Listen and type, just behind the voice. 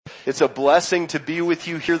It's a blessing to be with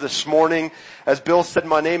you here this morning. As Bill said,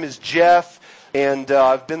 my name is Jeff, and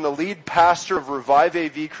I've been the lead pastor of Revive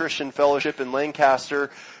AV Christian Fellowship in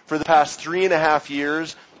Lancaster for the past 3.5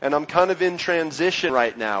 years, and I'm kind of in transition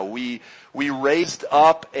right now. We raised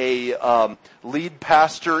up a lead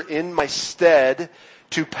pastor in my stead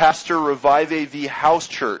to pastor Revive AV House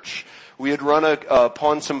Church. We had run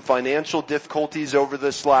upon some financial difficulties over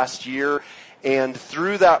this last year, and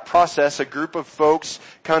through that process, a group of folks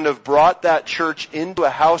kind of brought that church into a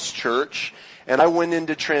house church, and I went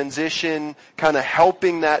into transition, kind of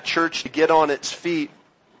helping that church to get on its feet.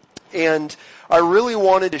 And I really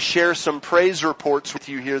wanted to share some praise reports with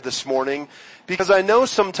you here this morning, because I know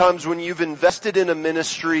sometimes when you've invested in a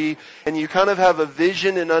ministry and you kind of have a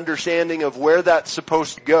vision and understanding of where that's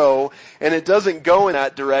supposed to go, and it doesn't go in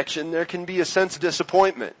that direction, there can be a sense of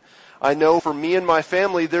disappointment. I know for me and my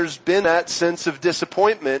family, there's been that sense of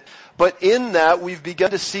disappointment, but in that, we've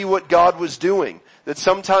begun to see what God was doing. That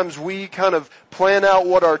sometimes we kind of plan out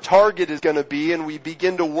what our target is going to be, and we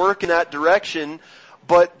begin to work in that direction,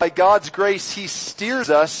 but by God's grace, He steers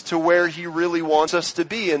us to where He really wants us to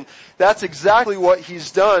be, and that's exactly what He's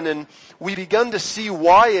done, and we begun to see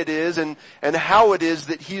why it is and how it is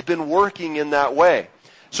that He's been working in that way.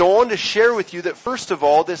 So I wanted to share with you that first of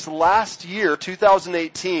all, this last year,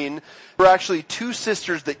 2018, there were actually two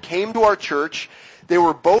sisters that came to our church. They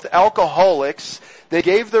were both alcoholics. They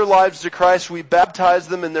gave their lives to Christ. We baptized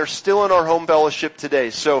them, and they're still in our home fellowship today.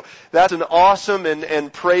 So that's an awesome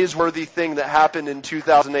and praiseworthy thing that happened in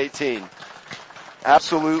 2018.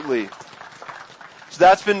 Absolutely. So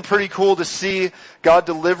that's been pretty cool to see God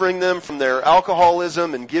delivering them from their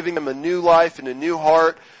alcoholism and giving them a new life and a new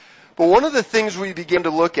heart. But one of the things we began to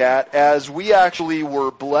look at as we actually were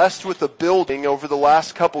blessed with a building over the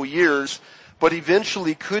last couple years, but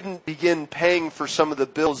eventually couldn't begin paying for some of the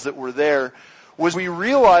bills that were there, was we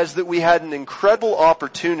realized that we had an incredible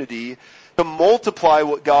opportunity to multiply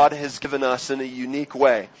what God has given us in a unique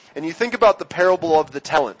way. And you think about the parable of the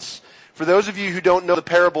talents. For those of you who don't know the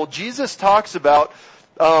parable, Jesus talks about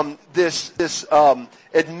this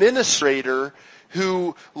administrator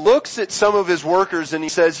who looks at some of his workers and he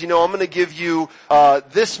says, I'm going to give you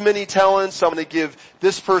this many talents, I'm going to give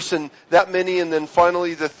this person that many, and then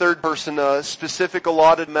finally the third person a specific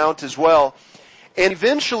allotted amount as well. And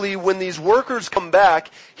eventually, when these workers come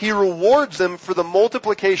back, he rewards them for the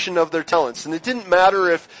multiplication of their talents. And it didn't matter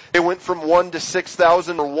if they went from 1 to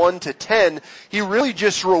 6,000 or 1 to 10. He really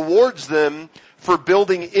just rewards them for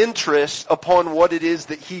building interest upon what it is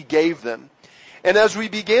that he gave them. And as we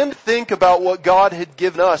began to think about what God had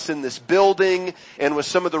given us in this building and with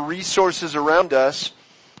some of the resources around us,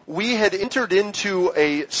 we had entered into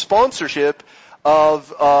a sponsorship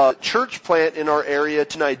of a church plant in our area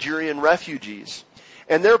to Nigerian refugees.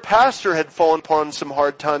 And their pastor had fallen upon some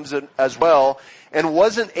hard times as well and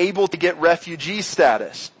wasn't able to get refugee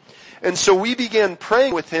status. And so we began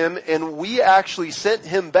praying with him, and we actually sent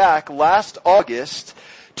him back last August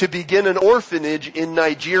to begin an orphanage in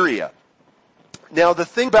Nigeria. Now, the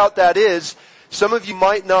thing about that is, some of you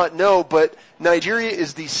might not know, but Nigeria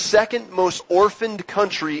is the second most orphaned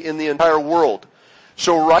country in the entire world.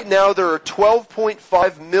 So right now there are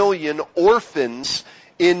 12.5 million orphans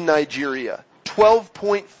in Nigeria.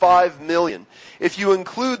 12.5 million. If you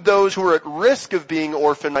include those who are at risk of being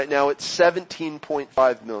orphaned right now, it's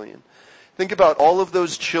 17.5 million. Think about all of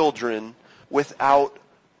those children without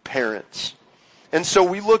parents. And so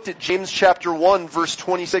we looked at James chapter 1, verse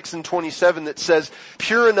 26 and 27 that says,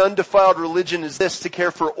 "Pure and undefiled religion is this, to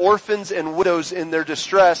care for orphans and widows in their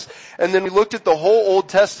distress." And then we looked at the whole Old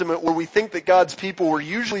Testament where we think that God's people were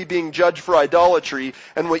usually being judged for idolatry.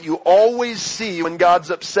 And what you always see when God's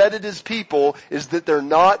upset at His people is that they're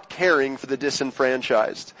not caring for the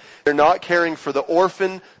disenfranchised. They're not caring for the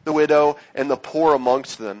orphan, the widow, and the poor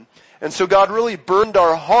amongst them. And so God really burned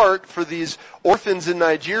our heart for these orphans in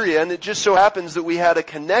Nigeria, and it just so happens that we had a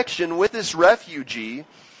connection with this refugee.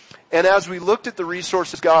 And as we looked at the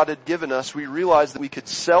resources God had given us, we realized that we could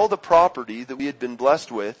sell the property that we had been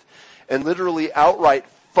blessed with and literally outright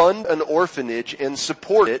fund an orphanage and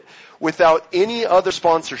support it without any other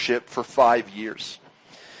sponsorship for 5 years.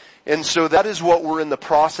 And so that is what we're in the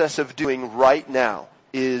process of doing right now,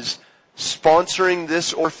 is sponsoring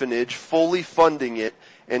this orphanage, fully funding it,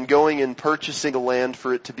 and going and purchasing the land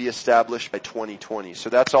for it to be established by 2020. So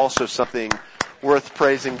that's also something worth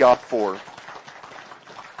praising God for.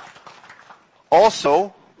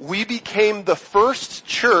 Also, we became the first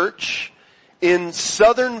church in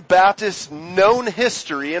Southern Baptist known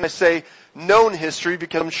history, and I say known history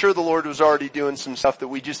because I'm sure the Lord was already doing some stuff that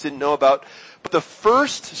we just didn't know about, but the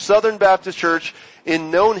first Southern Baptist church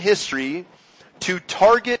in known history to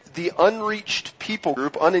target the unreached people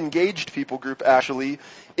group, unengaged people group actually,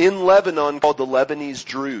 in Lebanon called the Lebanese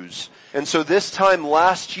Druze. And so this time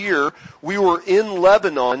last year, we were in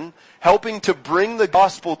Lebanon helping to bring the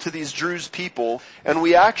gospel to these Druze people, and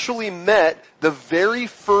we actually met the very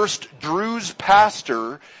first Druze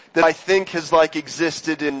pastor that I think has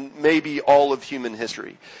existed in maybe all of human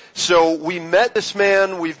history. So we met this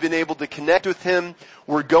man, we've been able to connect with him.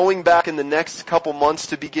 We're going back in the next couple months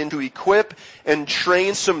to begin to equip and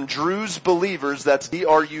train some Druze believers, that's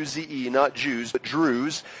D-R-U-Z-E, not Jews, but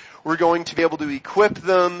Druze. We're going to be able to equip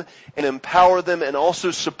them and empower them and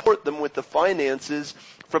also support them with the finances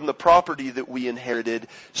from the property that we inherited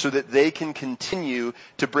so that they can continue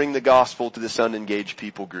to bring the gospel to this unengaged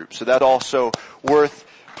people group. So that's also worth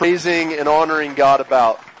praising and honoring God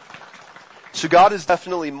about. So God is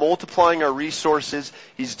definitely multiplying our resources.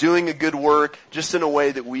 He's doing a good work just in a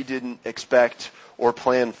way that we didn't expect or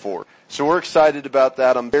plan for. So we're excited about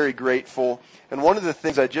that. I'm very grateful. And one of the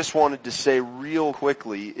things I just wanted to say real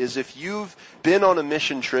quickly is if you've been on a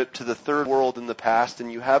mission trip to the third world in the past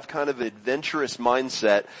and you have kind of an adventurous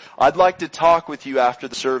mindset, I'd like to talk with you after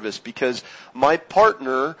the service because my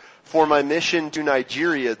partner for my mission to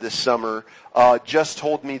Nigeria this summer just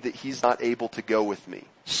told me that he's not able to go with me.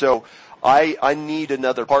 So I need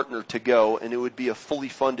another partner to go, and it would be a fully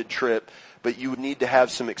funded trip, but you would need to have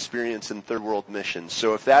some experience in third world missions.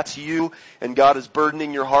 So if that's you and God is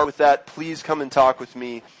burdening your heart with that, please come and talk with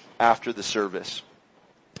me after the service.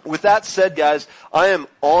 With that said, guys, I am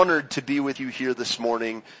honored to be with you here this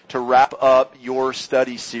morning to wrap up your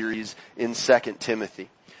study series in 2 Timothy.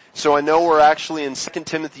 So I know we're actually in 2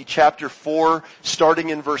 Timothy chapter 4, starting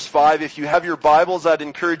in verse 5. If you have your Bibles, I'd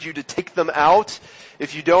encourage you to take them out.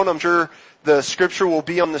 If you don't, I'm sure the scripture will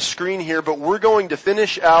be on the screen here, but we're going to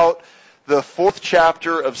finish out the 4th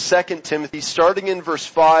chapter of 2 Timothy, starting in verse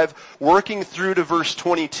 5, working through to verse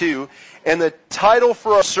 22. And the title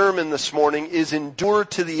for our sermon this morning is Endure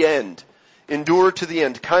to the End. Endure to the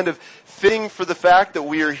End. Kind of fitting for the fact that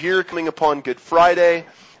we are here coming upon Good Friday,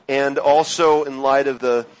 and also in light of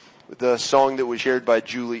the song that was shared by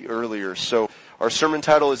Julie earlier. So our sermon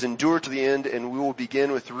title is Endure to the End, and we will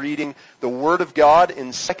begin with reading the Word of God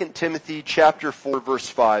in 2 Timothy chapter 4, verse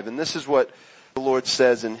 5. And this is what the Lord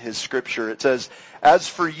says in His Scripture. It says, "As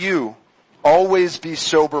for you, always be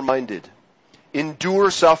sober-minded. Endure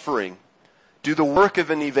suffering. Do the work of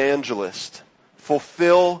an evangelist.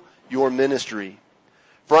 Fulfill your ministry.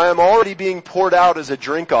 For I am already being poured out as a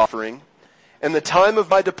drink offering, and the time of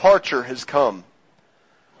my departure has come.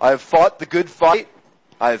 I have fought the good fight.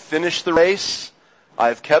 I have finished the race. I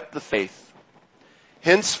have kept the faith.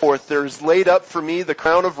 Henceforth there is laid up for me the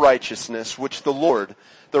crown of righteousness, which the Lord,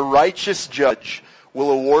 the righteous judge, will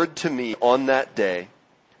award to me on that day,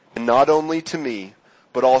 and not only to me,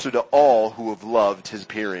 but also to all who have loved His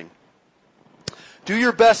appearing. Do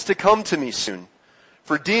your best to come to me soon,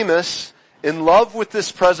 for Demas, in love with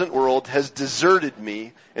this present world, has deserted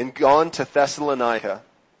me and gone to Thessalonica.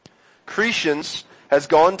 Crescens has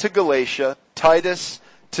gone to Galatia, Titus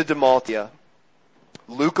to Dalmatia.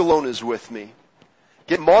 Luke alone is with me.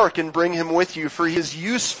 Get Mark and bring him with you, for he is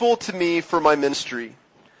useful to me for my ministry.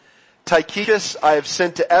 Tychicus I have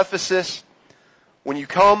sent to Ephesus. When you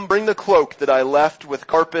come, bring the cloak that I left with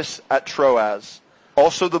Carpus at Troas,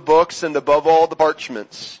 also the books and above all the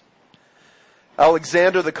parchments.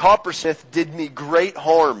 Alexander the coppersmith did me great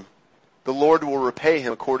harm. The Lord will repay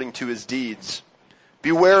him according to his deeds.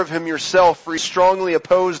 Beware of him yourself, for he strongly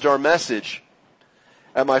opposed our message.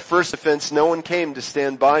 At my first offense, no one came to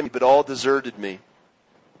stand by me, but all deserted me.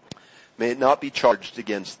 May it not be charged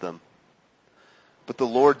against them. But the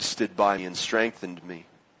Lord stood by me and strengthened me,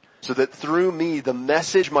 so that through me the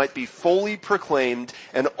message might be fully proclaimed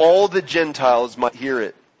and all the Gentiles might hear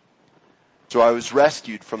it. So I was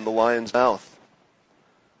rescued from the lion's mouth.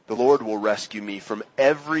 The Lord will rescue me from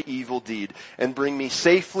every evil deed and bring me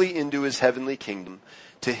safely into His heavenly kingdom.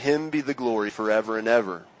 To Him be the glory forever and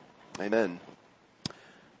ever. Amen.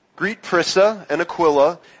 Greet Prisca and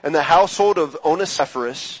Aquila and the household of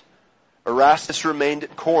Onesiphorus. Erastus remained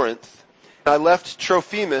at Corinth. And I left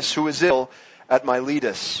Trophimus, who was ill, at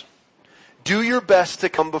Miletus. Do your best to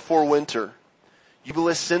come before winter.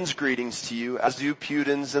 Eubulus sends greetings to you, as do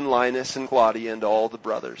Pudens and Linus and Claudia and all the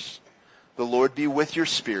brothers. The Lord be with your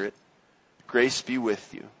spirit. Grace be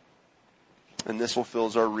with you." And this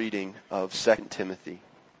fulfills our reading of 2 Timothy.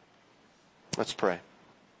 Let's pray.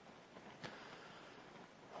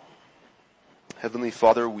 Heavenly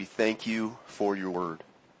Father, we thank you for your word.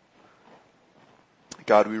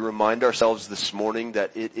 God, we remind ourselves this morning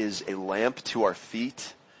that it is a lamp to our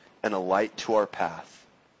feet and a light to our path.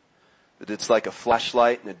 that it's like a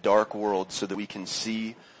flashlight in a dark world so that we can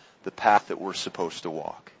see the path that we're supposed to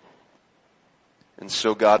walk. And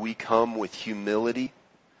so, God, we come with humility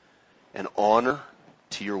and honor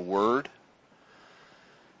to your word.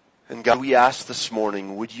 And God, we ask this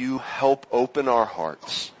morning, would you help open our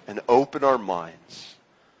hearts and open our minds?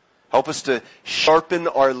 Help us to sharpen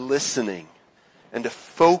our listening and to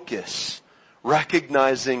focus,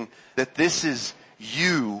 recognizing that this is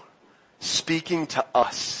you speaking to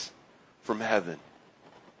us from heaven.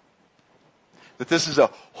 That this is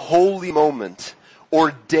a holy moment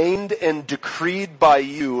ordained and decreed by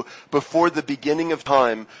you before the beginning of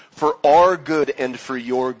time for our good and for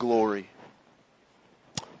your glory.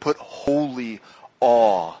 Put holy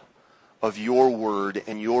awe of your word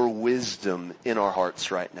and your wisdom in our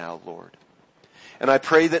hearts right now, Lord. And I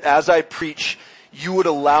pray that as I preach, you would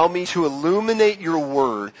allow me to illuminate your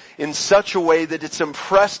word in such a way that it's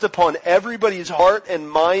impressed upon everybody's heart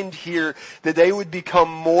and mind here that they would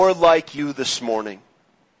become more like you this morning.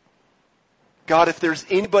 God, if there's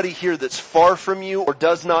anybody here that's far from you or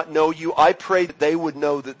does not know you, I pray that they would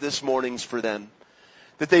know that this morning's for them.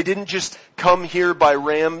 That they didn't just come here by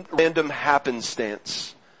random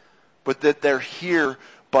happenstance, but that they're here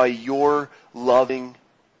by your loving,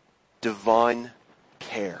 divine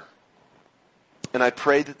care. And I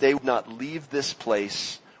pray that they would not leave this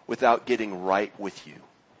place without getting right with you.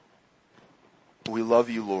 We love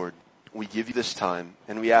you, Lord. We give you this time,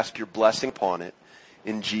 and we ask your blessing upon it.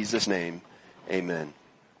 In Jesus' name, amen.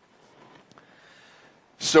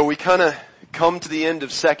 So we kind of come to the end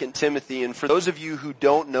of 2 Timothy, and for those of you who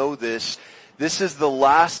don't know this, this is the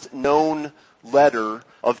last known letter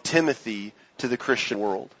of Timothy to the Christian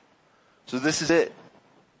world. So this is it.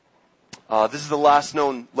 This is the last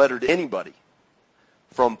known letter to anybody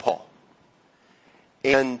from Paul.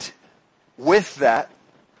 And with that,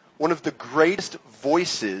 one of the greatest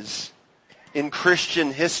voices in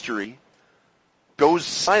Christian history goes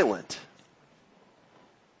silent.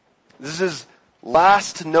 This is his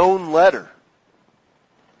last known letter.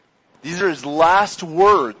 These are his last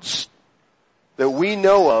words that we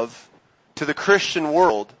know of to the Christian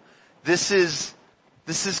world. This is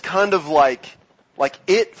kind of like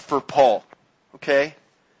it for Paul. Okay?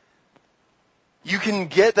 You can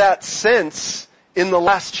get that sense in the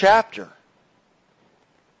last chapter.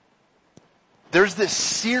 There's this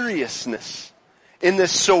seriousness, in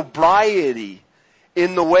this sobriety,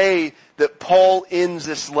 in the way that Paul ends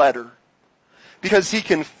this letter. Because he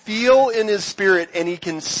can feel in his spirit and he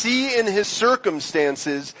can see in his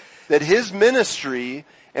circumstances that his ministry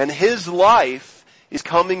and his life is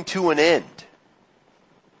coming to an end.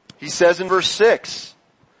 He says in verse 6,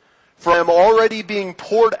 "For I am already being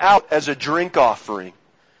poured out as a drink offering,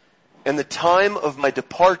 and the time of my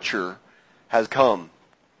departure has come.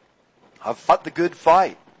 I've fought the good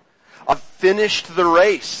fight. I've finished the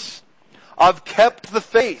race. I've kept the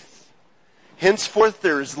faith. Henceforth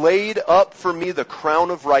there is laid up for me the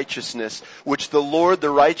crown of righteousness, which the Lord,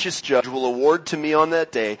 the righteous judge, will award to me on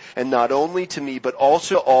that day, and not only to me, but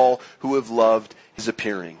also to all who have loved his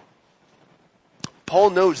appearing."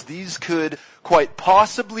 Paul knows these could quite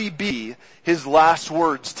possibly be his last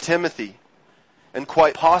words to Timothy, and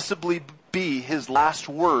quite possibly be his last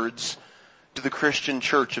words to the Christian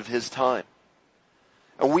church of his time.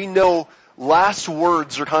 And we know last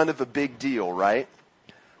words are kind of a big deal, right?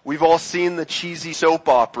 We've all seen the cheesy soap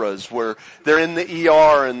operas where they're in the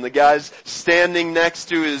ER and the guy's standing next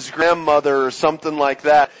to his grandmother or something like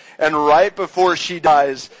that. And right before she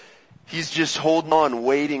dies, he's just holding on,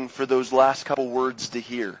 waiting for those last couple words to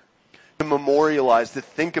hear. To memorialize, to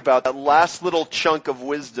think about that last little chunk of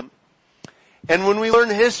wisdom. And when we learn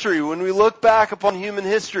history, when we look back upon human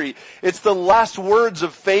history, it's the last words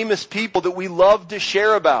of famous people that we love to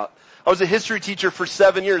share about. I was a history teacher for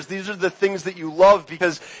 7 years. These are the things that you love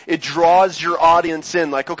because it draws your audience in.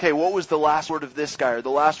 Like, okay, what was the last word of this guy or the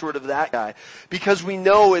last word of that guy? Because we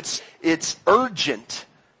know it's urgent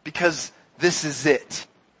because this is it.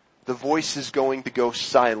 The voice is going to go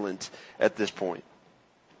silent at this point.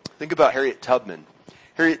 Think about Harriet Tubman.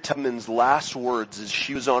 Harriet Tubman's last words as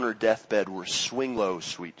she was on her deathbed were, "Swing low,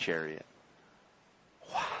 sweet chariot."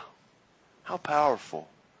 Wow. How powerful.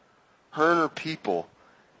 Her and her people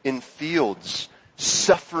in fields,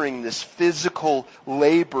 suffering this physical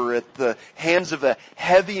labor at the hands of a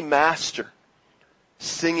heavy master,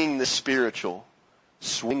 singing the spiritual,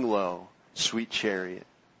 "Swing low, sweet chariot."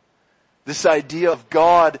 This idea of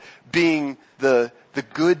God being the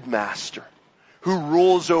good master who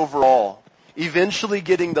rules over all, eventually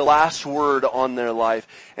getting the last word on their life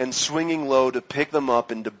and swinging low to pick them up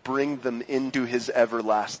and to bring them into his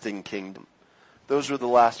everlasting kingdom. Those were the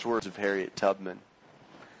last words of Harriet Tubman.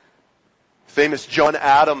 Famous John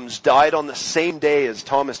Adams died on the same day as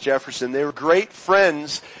Thomas Jefferson. They were great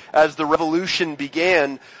friends as the Revolution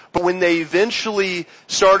began, but when they eventually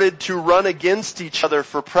started to run against each other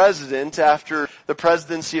for president after the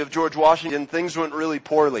presidency of George Washington, things went really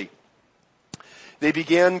poorly. They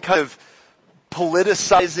began kind of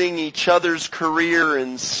politicizing each other's career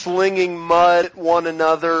and slinging mud at one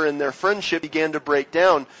another, and their friendship began to break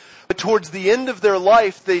down. But towards the end of their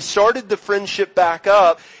life, they started the friendship back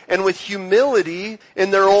up, and with humility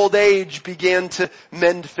in their old age began to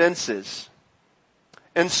mend fences.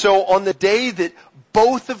 And so on the day that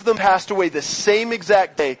both of them passed away, the same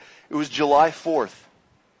exact day, it was July 4th,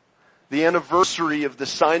 the anniversary of the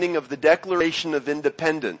signing of the Declaration of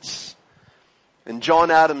Independence. And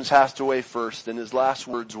John Adams passed away first, and his last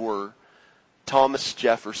words were, "Thomas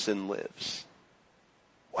Jefferson lives."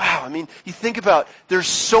 Wow, I mean, you think about, there's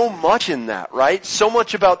so much in that, right? So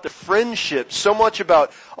much about the friendship, so much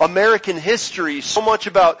about American history, so much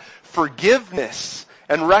about forgiveness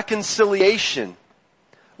and reconciliation.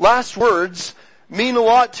 Last words mean a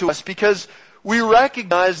lot to us because we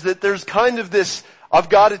recognize that there's kind of this, I've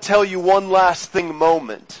got to tell you one last thing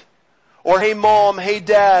moment. Or, hey mom, hey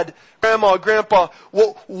dad, grandma, grandpa,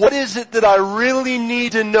 what is it that I really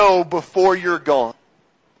need to know before you're gone?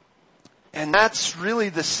 And that's really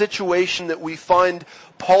the situation that we find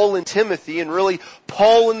Paul and Timothy, and really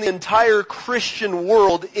Paul and the entire Christian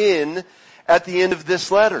world in at the end of this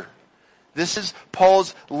letter. This is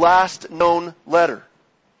Paul's last known letter.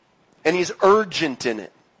 And he's urgent in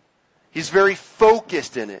it. He's very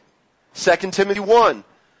focused in it. 2 Timothy 1,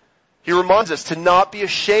 he reminds us to not be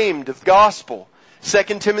ashamed of the gospel.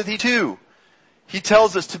 2 Timothy 2, he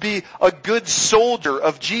tells us to be a good soldier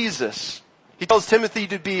of Jesus. He tells Timothy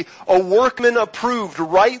to be a workman approved,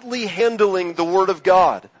 rightly handling the word of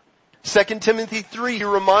God. 2 Timothy 3, he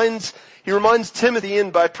reminds Timothy,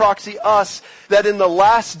 and by proxy us, that in the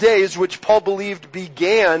last days, which Paul believed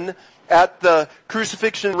began at the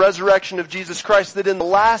crucifixion and resurrection of Jesus Christ, that in the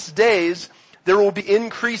last days there will be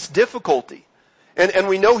increased difficulty. And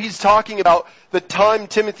we know he's talking about the time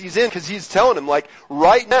Timothy's in, because he's telling him, like,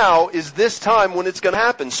 right now is this time when it's going to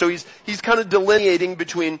happen. So he's kind of delineating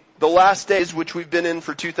between the last days, which we've been in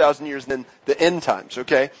for 2,000 years, and then the end times,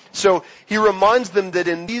 okay? So he reminds them that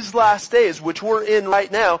in these last days, which we're in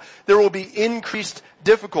right now, there will be increased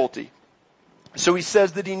difficulty. So he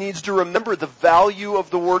says that he needs to remember the value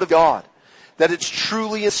of the Word of God, that it's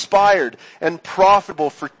truly inspired and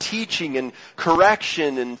profitable for teaching and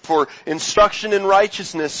correction and for instruction in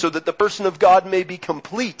righteousness, so that the person of God may be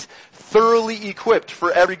complete, thoroughly equipped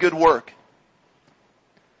for every good work.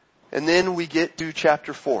 And then we get to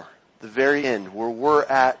chapter 4, the very end, where we're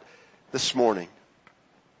at this morning.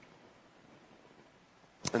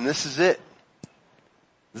 And this is it.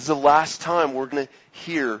 This is the last time we're going to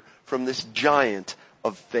hear from this giant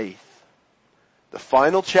of faith. The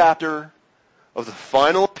final chapter of the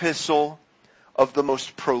final epistle of the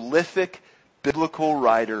most prolific biblical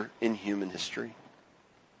writer in human history.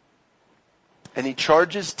 And he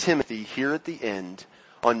charges Timothy here at the end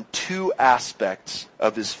on two aspects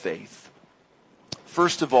of his faith.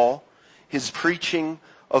 First of all, his preaching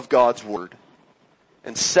of God's word.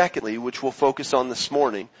 And secondly, which we'll focus on this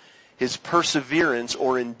morning, his perseverance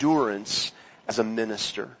or endurance as a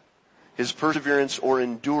minister. His perseverance or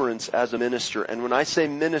endurance as a minister. And when I say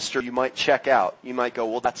minister, you might check out. You might go,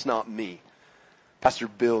 well, that's not me. Pastor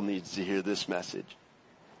Bill needs to hear this message.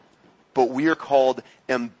 But we are called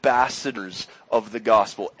ambassadors of the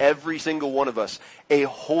gospel. Every single one of us. A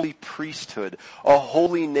holy priesthood. A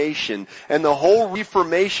holy nation. And the whole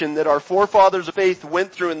Reformation that our forefathers of faith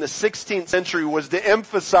went through in the 16th century was to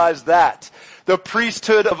emphasize that. The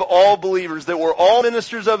priesthood of all believers. That we're all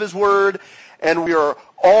ministers of His word. And we are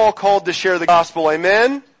all called to share the gospel.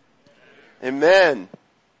 Amen? Amen.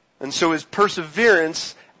 And so his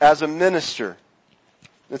perseverance as a minister.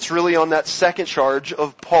 It's really on that second charge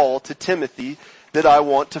of Paul to Timothy that I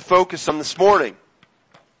want to focus on this morning.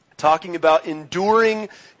 Talking about enduring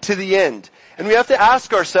to the end. And we have to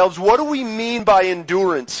ask ourselves, what do we mean by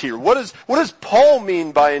endurance here? What does Paul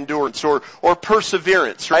mean by endurance or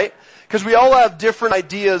perseverance, right? Because we all have different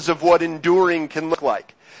ideas of what enduring can look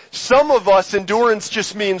like. Some of us, endurance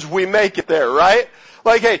just means we make it there, right?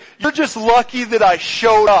 Like, hey, you're just lucky that I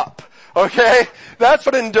showed up, okay? That's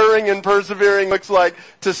what enduring and persevering looks like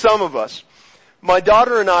to some of us. My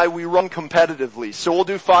daughter and I, we run competitively. So we'll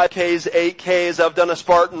do 5Ks, 8Ks. I've done a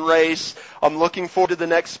Spartan race. I'm looking forward to the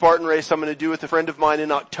next Spartan race I'm going to do with a friend of mine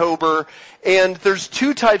in October. And there's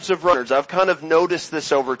two types of runners. I've kind of noticed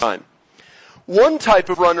this over time. One type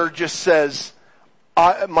of runner just says,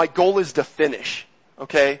 my goal is to finish.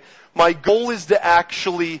 Okay? My goal is to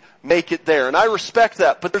actually make it there. And I respect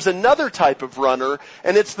that. But there's another type of runner,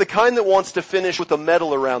 and it's the kind that wants to finish with a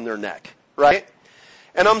medal around their neck, right?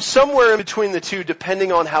 And I'm somewhere in between the two,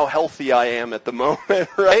 depending on how healthy I am at the moment,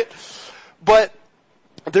 right? But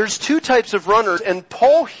there's two types of runners, and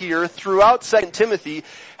Paul here throughout 2 Timothy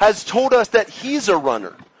has told us that he's a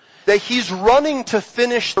runner, that he's running to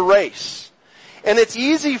finish the race. And it's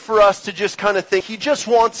easy for us to just kind of think he just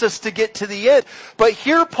wants us to get to the end. But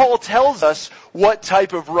here Paul tells us what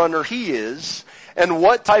type of runner he is and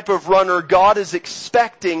what type of runner God is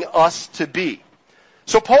expecting us to be.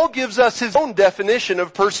 So Paul gives us his own definition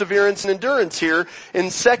of perseverance and endurance here in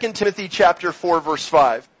 2 Timothy chapter 4 verse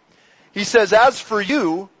 5. He says, "As for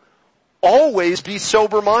you, always be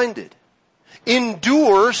sober-minded.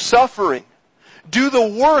 Endure suffering. Do the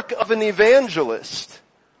work of an evangelist.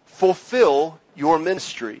 Fulfill your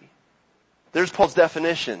ministry." There's Paul's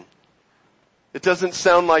definition. It doesn't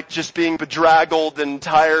sound like just being bedraggled and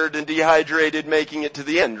tired and dehydrated making it to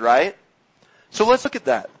the end, right? So let's look at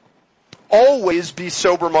that. Always be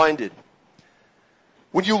sober-minded.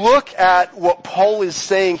 When you look at what Paul is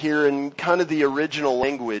saying here in kind of the original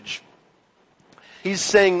language, he's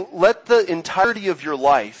saying, let the entirety of your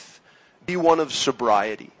life be one of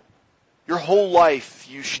sobriety. Your whole life,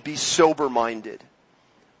 you should be sober-minded.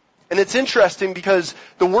 And it's interesting because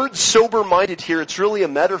the word sober-minded here, it's really a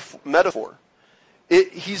metaphor.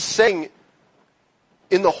 He's saying,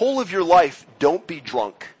 in the whole of your life, don't be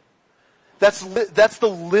drunk. That's the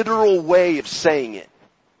literal way of saying it.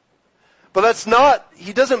 But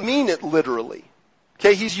he doesn't mean it literally.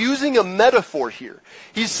 Okay, he's using a metaphor here.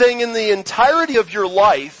 He's saying in the entirety of your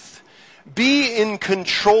life, be in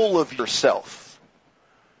control of yourself.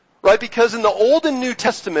 Right? Because in the Old and New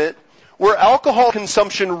Testament, where alcohol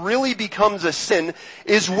consumption really becomes a sin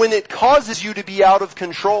is when it causes you to be out of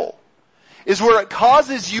control. Is where it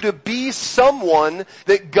causes you to be someone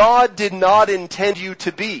that God did not intend you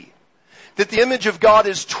to be. That the image of God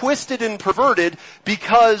is twisted and perverted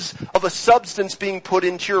because of a substance being put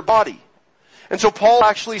into your body. And so Paul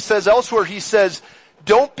actually says elsewhere, he says,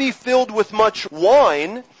 don't be filled with much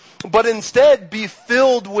wine, but instead be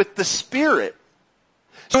filled with the Spirit.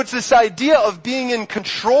 So it's this idea of being in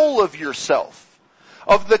control of yourself,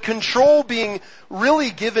 of the control being really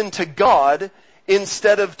given to God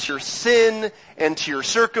instead of to your sin and to your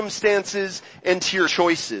circumstances and to your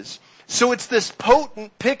choices. So it's this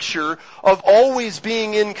potent picture of always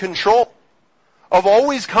being in control, of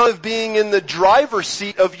always kind of being in the driver's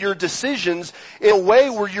seat of your decisions in a way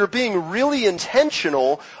where you're being really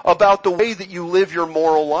intentional about the way that you live your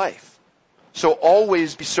moral life. So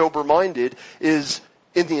always be sober-minded is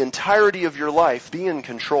in the entirety of your life, be in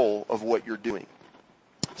control of what you're doing.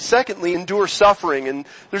 Secondly, endure suffering. And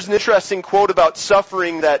there's an interesting quote about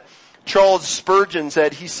suffering that Charles Spurgeon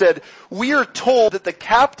said. He said, "We are told that the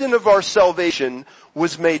captain of our salvation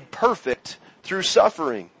was made perfect through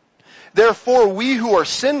suffering. Therefore, we who are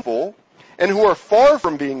sinful and who are far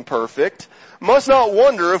from being perfect must not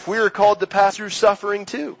wonder if we are called to pass through suffering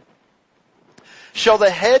too. Shall the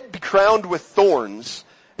head be crowned with thorns,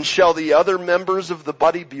 and shall the other members of the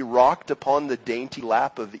body be rocked upon the dainty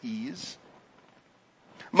lap of ease?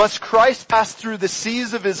 Must Christ pass through the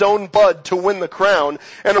seas of his own blood to win the crown,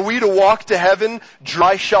 and are we to walk to heaven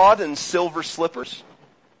dry-shod in silver slippers?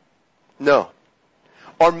 No.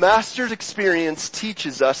 Our Master's experience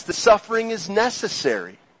teaches us that suffering is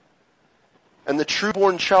necessary, and the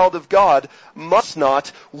true-born child of God must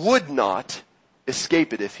not, would not,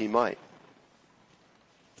 escape it if he might."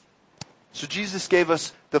 So Jesus gave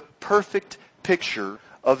us the perfect picture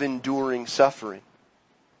of enduring suffering.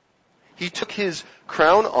 He took his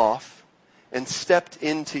crown off and stepped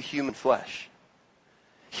into human flesh.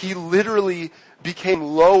 He literally became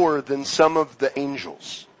lower than some of the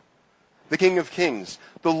angels. The King of Kings,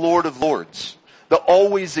 the Lord of Lords, the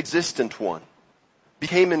always existent one,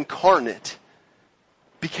 became incarnate,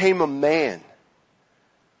 became a man,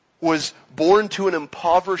 was born to an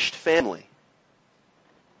impoverished family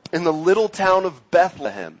in the little town of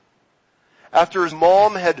Bethlehem, after his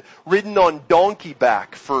mom had ridden on donkey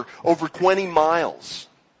back for over 20 miles.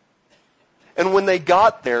 And when they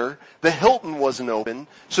got there, the Hilton wasn't open,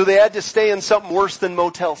 so they had to stay in something worse than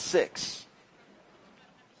Motel 6.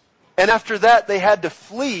 And after that, they had to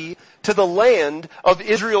flee to the land of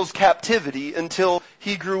Israel's captivity until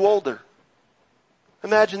he grew older.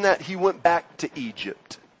 Imagine that. He went back to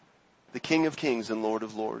Egypt, the King of Kings and Lord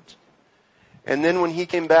of Lords. And then when he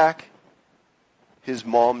came back, his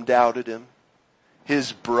mom doubted him.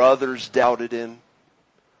 His brothers doubted him.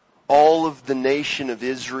 All of the nation of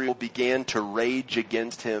Israel began to rage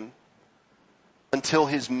against him until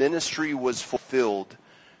his ministry was fulfilled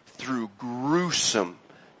through gruesome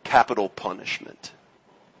capital punishment.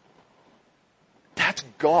 That's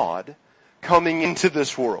God coming into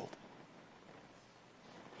this world.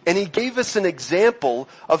 And he gave us an example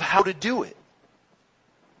of how to do it.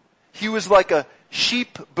 He was like a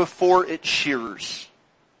sheep before its shearers,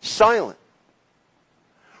 silent,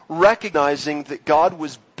 recognizing that God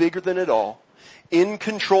was bigger than it all, in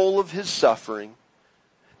control of his suffering,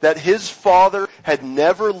 that his Father had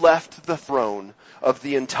never left the throne of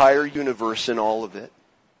the entire universe and all of it.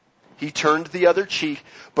 He turned the other cheek,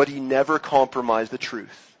 but he never compromised the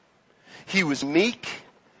truth. He was meek,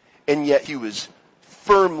 and yet he was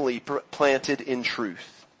firmly planted in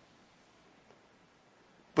truth.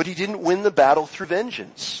 But he didn't win the battle through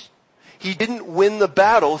vengeance. He didn't win the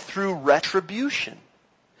battle through retribution.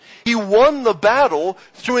 He won the battle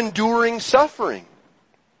through enduring suffering.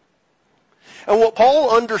 And what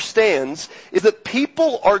Paul understands is that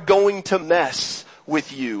people are going to mess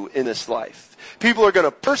with you in this life. People are going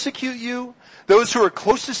to persecute you. Those who are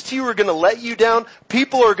closest to you are going to let you down.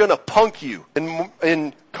 People are going to punk you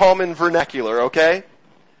in common vernacular, okay?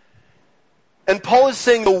 And Paul is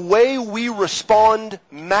saying the way we respond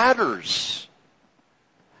matters.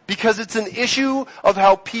 Because it's an issue of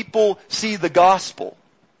how people see the gospel.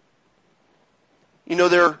 You know,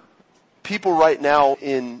 there are people right now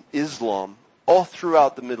in Islam, all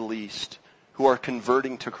throughout the Middle East, who are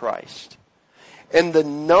converting to Christ. And the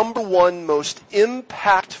number one most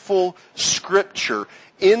impactful scripture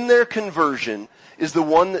in their conversion is the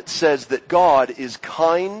one that says that God is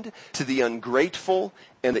kind to the ungrateful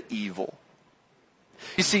and the evil.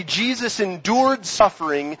 You see, Jesus endured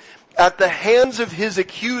suffering at the hands of his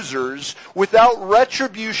accusers without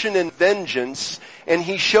retribution and vengeance, and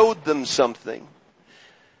he showed them something.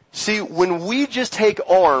 See, when we just take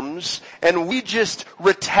arms and we just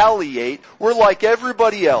retaliate, we're like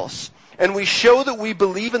everybody else. And we show that we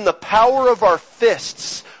believe in the power of our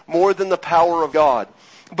fists more than the power of God.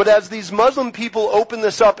 But as these Muslim people open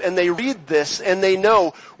this up and they read this and they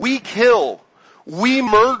know, we kill, we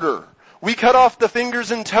murder, we cut off the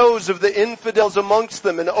fingers and toes of the infidels amongst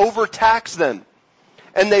them and overtax them.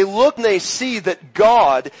 And they look and they see that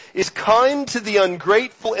God is kind to the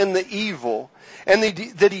ungrateful and the evil. And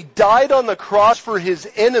that he died on the cross for his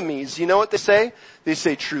enemies. You know what they say? They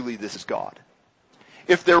say, truly, this is God.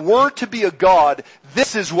 If there were to be a God,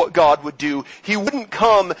 this is what God would do. He wouldn't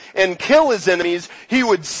come and kill his enemies. He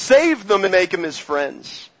would save them and make them his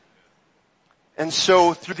friends. And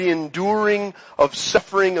so through the enduring of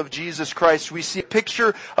suffering of Jesus Christ, we see a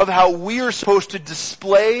picture of how we are supposed to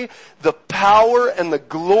display the power and the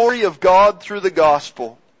glory of God through the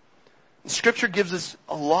gospel. And Scripture gives us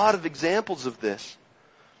a lot of examples of this.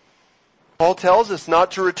 Paul tells us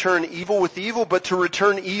not to return evil with evil, but to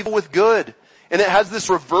return evil with good. And it has this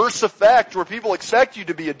reverse effect where people expect you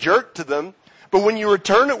to be a jerk to them, but when you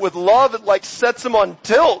return it with love, it like sets them on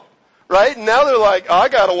tilt, right? And now they're like, oh, I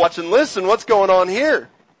gotta watch and listen. What's going on here?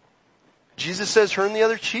 Jesus says, turn the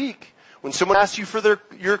other cheek. When someone asks you for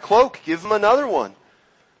your cloak, give them another one.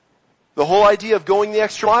 The whole idea of going the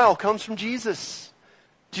extra mile comes from Jesus.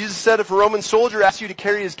 Jesus said if a Roman soldier asks you to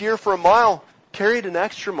carry his gear for a mile, carry it an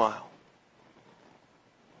extra mile.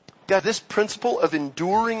 God, this principle of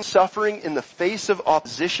enduring suffering in the face of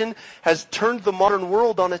opposition has turned the modern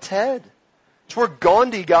world on its head. It's where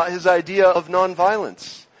Gandhi got his idea of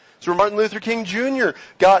nonviolence. It's where Martin Luther King Jr.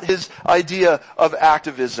 got his idea of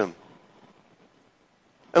activism.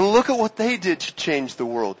 And look at what they did to change the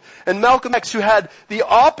world. And Malcolm X, who had the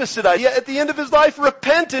opposite idea, at the end of his life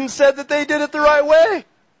repented and said that they did it the right way.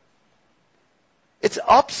 It's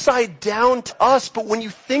upside down to us, but when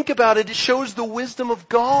you think about it, it shows the wisdom of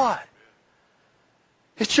God.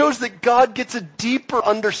 It shows that God gets a deeper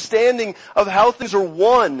understanding of how things are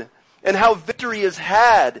won, and how victory is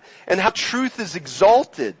had, and how truth is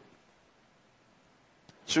exalted.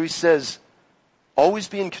 So he says, always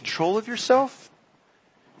be in control of yourself,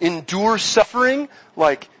 endure suffering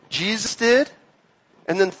like Jesus did,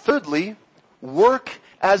 and then thirdly, work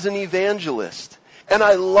as an evangelist. And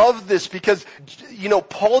I love this because, you know,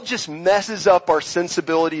 Paul just messes up our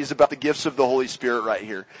sensibilities about the gifts of the Holy Spirit right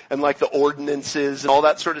here. And like the ordinances and all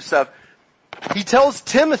that sort of stuff. He tells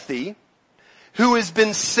Timothy, who has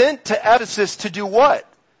been sent to Ephesus to do what?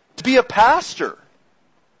 To be a pastor.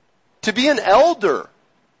 To be an elder.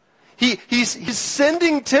 He's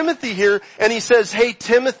sending Timothy here and he says, hey,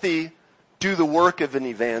 Timothy, do the work of an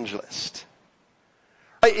evangelist.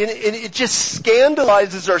 And it just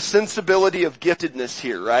scandalizes our sensibility of giftedness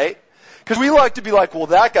here, right? Because we like to be like, well,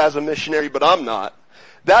 that guy's a missionary, but I'm not.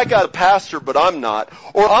 that guy's a pastor, but I'm not.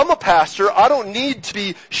 Or I'm a pastor, I don't need to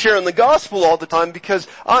be sharing the gospel all the time because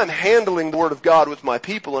I'm handling the word of God with my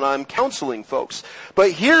people and I'm counseling folks.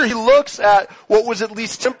 But here he looks at what was at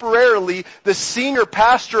least temporarily the senior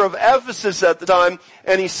pastor of Ephesus at the time,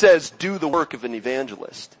 and he says, do the work of an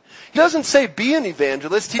evangelist. He doesn't say be an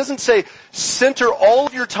evangelist. He doesn't say center all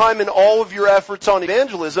of your time and all of your efforts on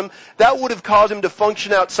evangelism. That would have caused him to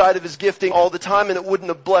function outside of his gifting all the time and it wouldn't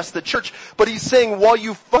have blessed the church. But he's saying while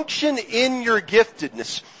you function in your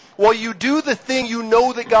giftedness, while you do the thing you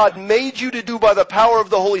know that God made you to do by the power of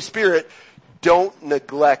the Holy Spirit, don't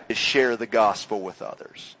neglect to share the gospel with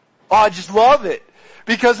others. Oh, I just love it.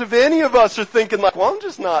 Because if any of us are thinking like, well, I'm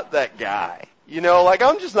just not that guy. Like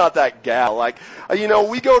I'm just not that gal. Like,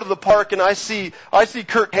 we go to the park and I see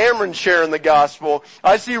Kirk Cameron sharing the gospel.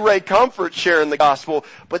 I see Ray Comfort sharing the gospel,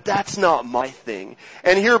 but that's not my thing.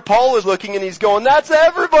 And here Paul is looking and he's going, that's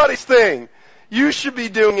everybody's thing. You should be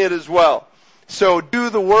doing it as well. So do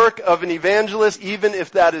the work of an evangelist, even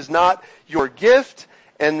if that is not your gift.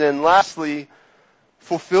 And then lastly,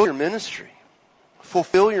 fulfill your ministry.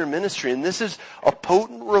 Fulfill your ministry. And this is a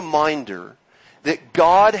potent reminder that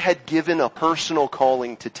God had given a personal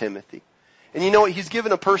calling to Timothy. And you know what? He's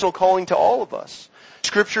given a personal calling to all of us.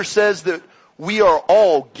 Scripture says that we are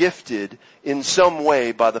all gifted in some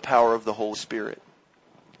way by the power of the Holy Spirit.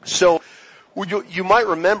 So you might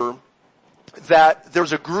remember that there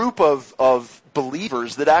was a group of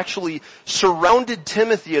believers that actually surrounded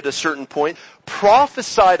Timothy at a certain point,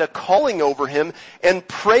 prophesied a calling over him, and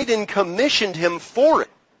prayed and commissioned him for it.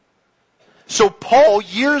 So Paul,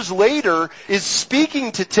 years later, is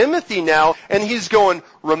speaking to Timothy now, and he's going,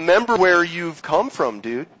 remember where you've come from,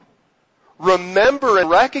 dude. Remember and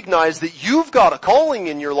recognize that you've got a calling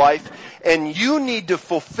in your life, and you need to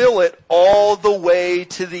fulfill it all the way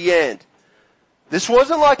to the end. This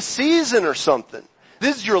wasn't like a season or something.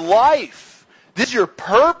 This is your life. This is your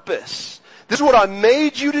purpose. This is what I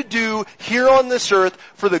made you to do here on this earth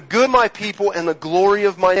for the good of my people and the glory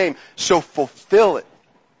of my name. So fulfill it.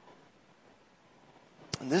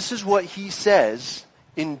 And this is what he says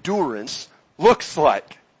endurance looks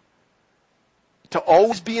like. To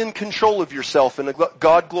always be in control of yourself in a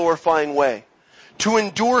God-glorifying way. To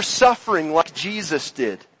endure suffering like Jesus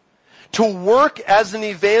did. To work as an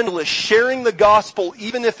evangelist, sharing the gospel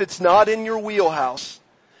even if it's not in your wheelhouse.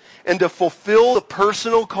 And to fulfill the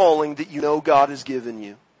personal calling that you know God has given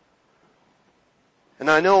you. And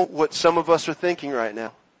I know what some of us are thinking right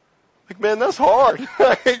now. Like, man, that's hard.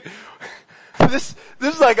 This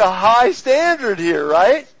is like a high standard here,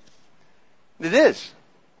 right? It is.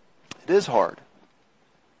 It is hard.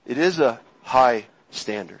 It is a high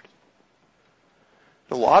standard.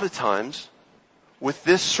 A lot of times, with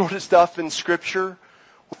this sort of stuff in Scripture,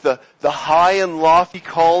 with the high and lofty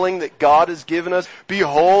calling that God has given us, be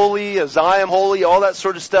holy as I am holy, all that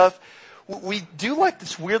sort of stuff, we do like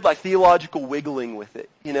this weird like theological wiggling with it,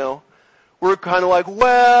 We're kind of like,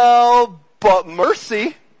 well, but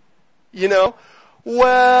mercy.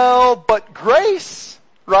 Well, but grace,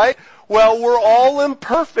 right? Well, we're all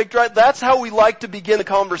imperfect, right? That's how we like to begin a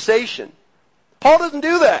conversation. Paul doesn't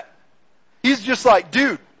do that. He's just like,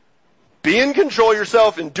 dude, be in control of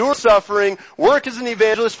yourself, endure suffering, work as an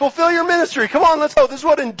evangelist, fulfill your ministry. Come on, let's go. This is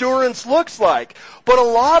what endurance looks like. But a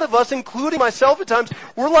lot of us, including myself at times,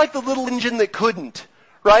 we're like the little engine that couldn't,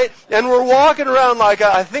 right? And we're walking around like,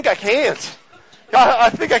 I think I can't. I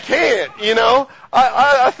think I can't,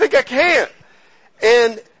 I think I can't.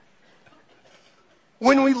 And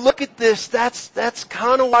when we look at this, that's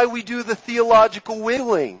kind of why we do the theological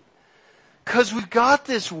wiggling. Because we've got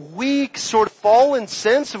this weak sort of fallen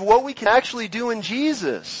sense of what we can actually do in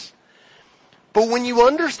Jesus. But when you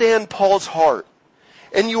understand Paul's heart,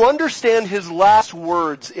 and you understand his last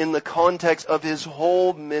words in the context of his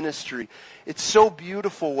whole ministry, it's so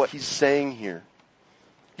beautiful what he's saying here.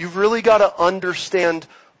 You've really got to understand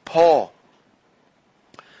Paul.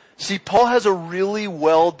 See, Paul has a really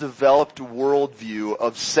well-developed worldview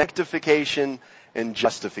of sanctification and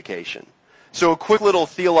justification. So a quick little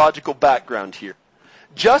theological background here.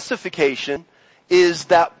 Justification is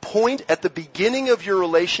that point at the beginning of your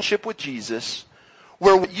relationship with Jesus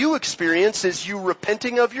where what you experience is you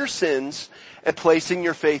repenting of your sins and placing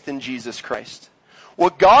your faith in Jesus Christ.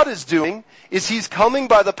 What God is doing is He's coming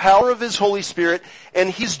by the power of His Holy Spirit and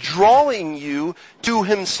He's drawing you to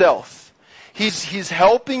Himself. He's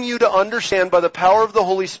helping you to understand by the power of the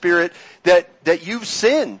Holy Spirit that you've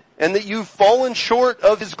sinned and that you've fallen short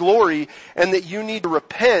of His glory and that you need to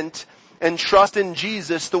repent and trust in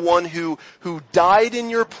Jesus, the one who died in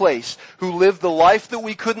your place, who lived the life that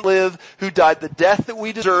we couldn't live, who died the death that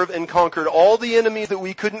we deserve, and conquered all the enemies that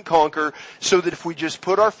we couldn't conquer, so that if we just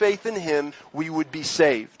put our faith in him, we would be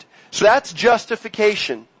saved. So that's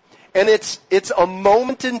justification. And it's a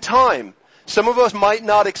moment in time. Some of us might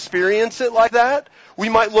not experience it like that. We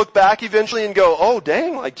might look back eventually and go, oh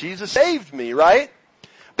dang, like Jesus saved me, right?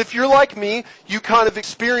 If you're like me, you kind of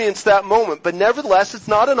experience that moment. But nevertheless, it's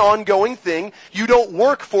not an ongoing thing. You don't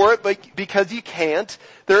work for it because you can't.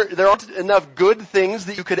 There aren't enough good things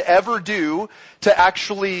that you could ever do to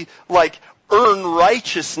actually earn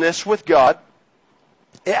righteousness with God.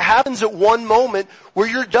 It happens at one moment where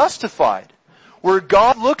you're justified, where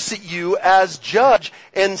God looks at you as judge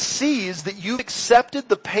and sees that you've accepted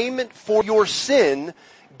the payment for your sin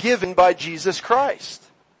given by Jesus Christ.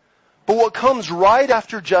 But what comes right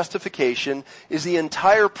after justification is the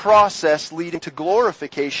entire process leading to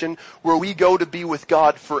glorification, where we go to be with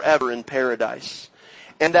God forever in paradise.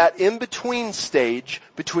 And that in-between stage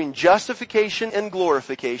between justification and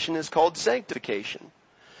glorification is called sanctification.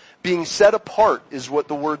 Being set apart is what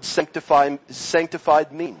the word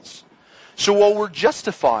sanctified means. So while we're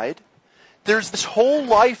justified, there's this whole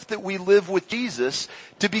life that we live with Jesus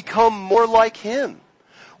to become more like him,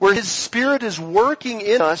 where his Spirit is working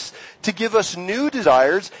in us to give us new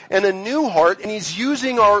desires and a new heart, and he's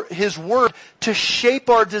using his word to shape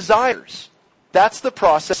our desires. That's the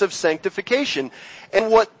process of sanctification. And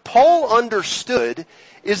what Paul understood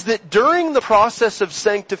is that during the process of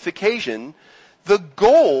sanctification, the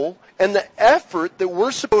goal and the effort that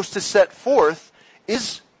we're supposed to set forth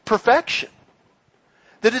is perfection.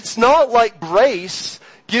 That it's not like grace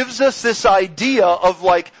gives us this idea of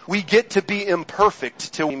we get to be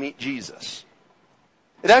imperfect till we meet Jesus.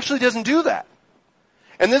 It actually doesn't do that.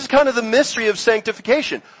 And this is kind of the mystery of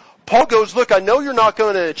sanctification. Paul goes, look, I know you're not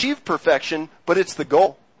going to achieve perfection, but it's the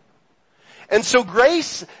goal. And so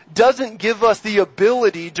grace doesn't give us the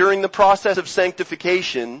ability during the process of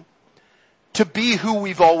sanctification to be who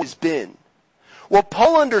we've always been. What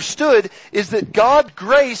Paul understood is that God's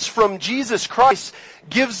grace from Jesus Christ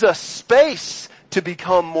gives us space to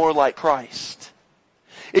become more like Christ.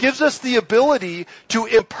 It gives us the ability to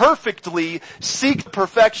imperfectly seek the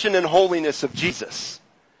perfection and holiness of Jesus.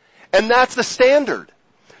 And that's the standard.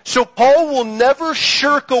 So Paul will never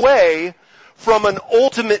shirk away from an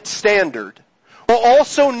ultimate standard, while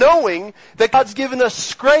also knowing that God's given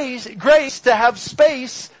us grace to have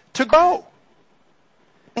space to grow.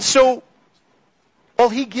 And so, while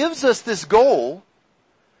he gives us this goal,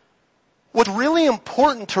 what's really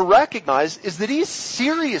important to recognize is that he's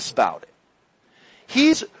serious about it.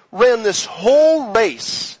 He's ran this whole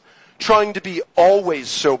race trying to be always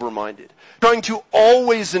sober-minded, trying to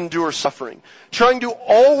always endure suffering, trying to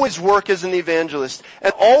always work as an evangelist,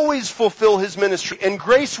 and always fulfill his ministry. And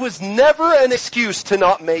grace was never an excuse to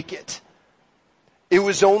not make it. It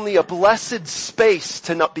was only a blessed space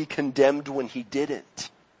to not be condemned when he didn't.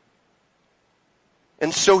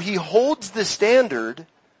 And so he holds the standard,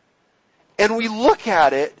 and we look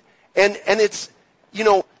at it, and it's,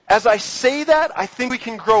 as I say that, I think we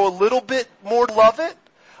can grow a little bit more to love it,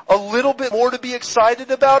 a little bit more to be excited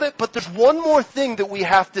about it, but there's one more thing that we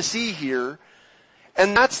have to see here,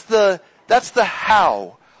 and that's the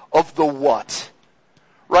how of the what.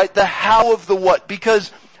 Right? The how of the what.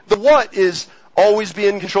 Because the what is always be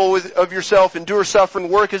in control of yourself, endure suffering,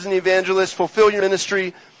 work as an evangelist, fulfill your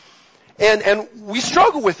ministry. And we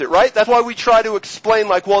struggle with it, right? That's why we try to explain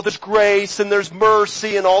there's grace and there's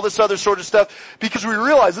mercy and all this other sort of stuff, because we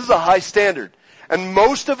realize this is a high standard. And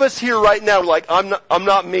most of us here right now are I'm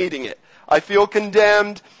not meeting it. I feel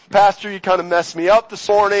condemned. Pastor, you kind of messed me up this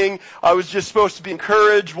morning. I was just supposed to be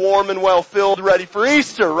encouraged, warm and well filled, ready for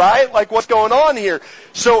Easter, right? What's going on here?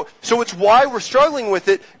 So it's why we're struggling with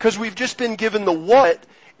it, because we've just been given the what,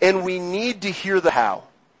 and we need to hear the how.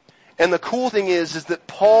 And the cool thing is that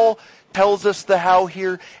Paul tells us the how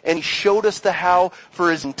here, and he showed us the how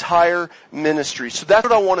for his entire ministry. So that's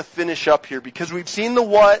what I want to finish up here, because we've seen the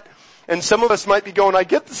what, and some of us might be going, I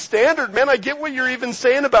get the standard, man, I get what you're even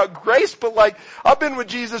saying about grace, but I've been with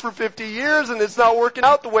Jesus for 50 years and it's not working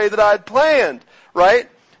out the way that I had planned, right?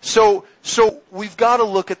 So we've got to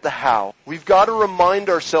look at the how. We've got to remind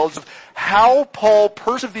ourselves of how Paul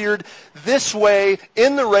persevered this way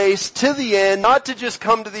in the race to the end, not to just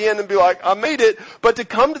come to the end and be I made it, but to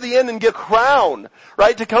come to the end and get a crown,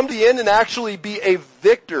 right? To come to the end and actually be a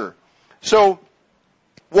victor. So,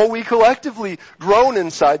 while we collectively groan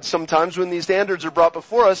inside sometimes when these standards are brought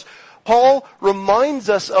before us, Paul reminds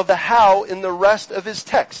us of the how in the rest of his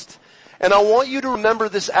text. And I want you to remember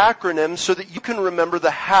this acronym so that you can remember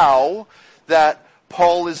the how that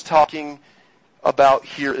Paul is talking about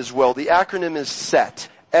here as well. The acronym is SET.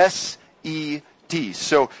 S-E-T.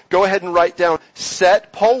 So go ahead and write down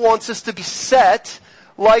SET. Paul wants us to be set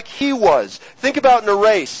like he was. Think about in a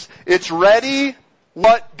race. It's ready,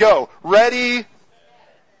 what, go. Ready,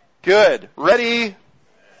 good. Ready,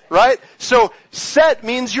 right? So set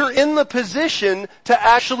means you're in the position to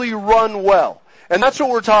actually run well. And that's what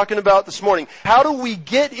we're talking about this morning. How do we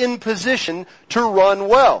get in position to run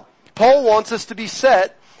well? Paul wants us to be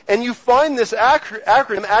set, and you find this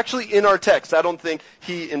acronym actually in our text. I don't think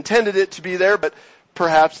he intended it to be there, but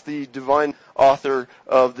perhaps the divine author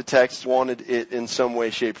of the text wanted it in some way,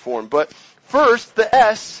 shape, form. But first, the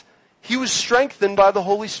S, he was strengthened by the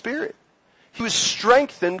Holy Spirit. He was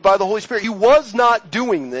strengthened by the Holy Spirit. He was not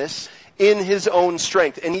doing this in his own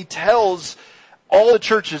strength. And he tells all the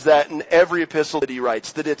churches that in every epistle that he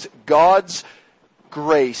writes, that it's God's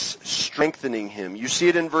grace strengthening him. You see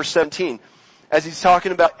it in verse 17. As he's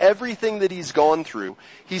talking about everything that he's gone through,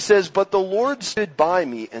 he says, "But the Lord stood by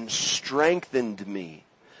me and strengthened me,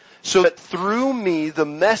 so that through me the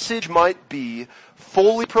message might be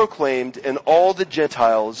fully proclaimed and all the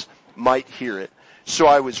Gentiles might hear it. So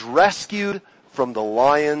I was rescued from the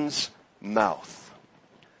lion's mouth."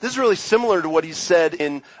 This is really similar to what he said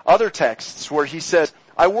in other texts where he says,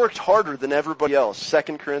 I worked harder than everybody else.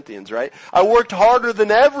 2 Corinthians, right? I worked harder than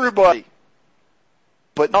everybody.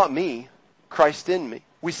 But not me, Christ in me.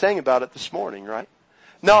 We sang about it this morning, right?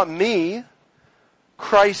 Not me,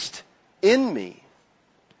 Christ in me.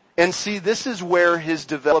 And see, this is where his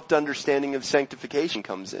developed understanding of sanctification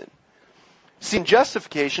comes in. See, in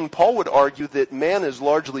justification, Paul would argue that man is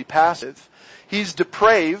largely passive. He's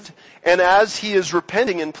depraved, and as he is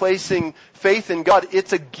repenting and placing faith in God,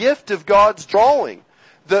 it's a gift of God's drawing.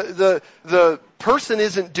 The person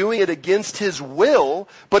isn't doing it against his will,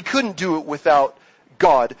 but couldn't do it without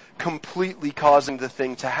God completely causing the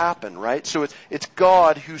thing to happen, right? So it's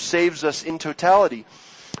God who saves us in totality.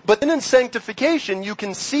 But then in sanctification, you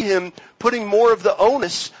can see him putting more of the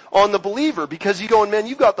onus on the believer, because he's going, man,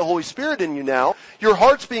 you've got the Holy Spirit in you now. Your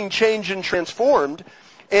heart's being changed and transformed.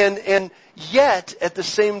 And yet, at the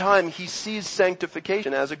same time, he sees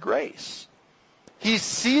sanctification as a grace. He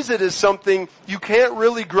sees it as something you can't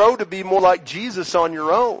really grow to be more like Jesus on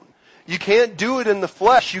your own. You can't do it in the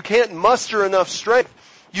flesh. You can't muster enough strength.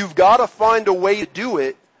 You've got to find a way to do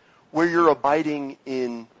it where you're abiding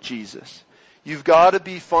in Jesus. You've got to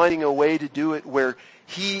be finding a way to do it where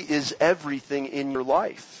he is everything in your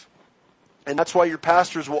life. And that's why your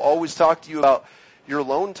pastors will always talk to you about your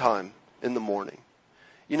alone time in the morning.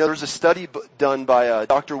 You know, there's a study done by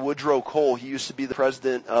Dr. Woodrow Cole. He used to be the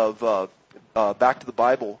president of Back to the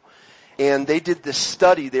Bible. And they did this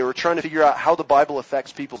study. They were trying to figure out how the Bible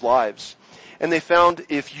affects people's lives. And they found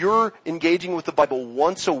if you're engaging with the Bible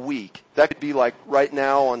once a week, that could be like right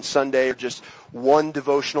now on Sunday or just one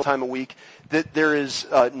devotional time a week, that there is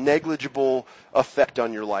a negligible effect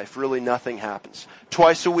on your life. Really nothing happens.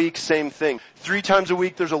 Twice a week, same thing. 3 times a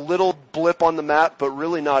week, there's a little blip on the map, but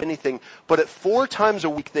really not anything. But at 4 times a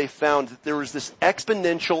week, they found that there was this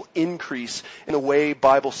exponential increase in the way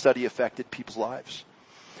Bible study affected people's lives.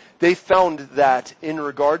 They found that in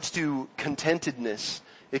regards to contentedness,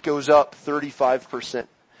 it goes up 35%.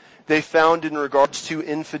 They found in regards to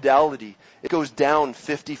infidelity, it goes down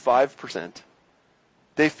 55%.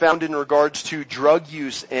 They found in regards to drug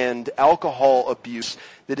use and alcohol abuse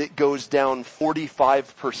that it goes down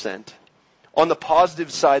 45%. On the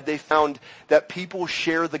positive side, they found that people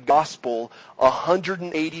share the gospel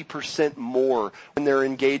 180% more when they're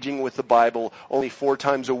engaging with the Bible only 4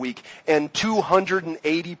 times a week. And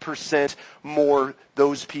 280% more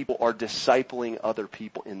those people are discipling other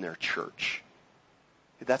people in their church.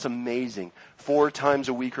 That's amazing. 4 times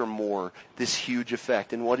a week or more, this huge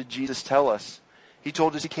effect. And what did Jesus tell us? He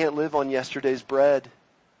told us you can't live on yesterday's bread.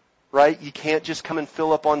 Right? You can't just come and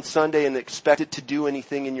fill up on Sunday and expect it to do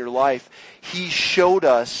anything in your life. He showed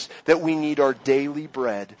us that we need our daily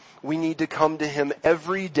bread. We need to come to him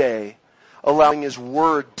every day, allowing his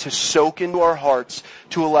word to soak into our hearts,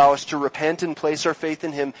 to allow us to repent and place our faith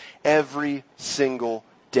in him every single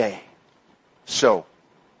day. So,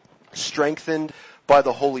 strengthened by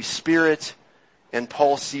the Holy Spirit, and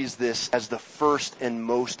Paul sees this as the first and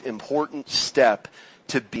most important step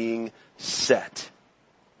to being set.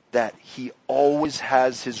 That he always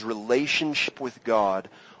has his relationship with God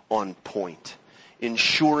on point,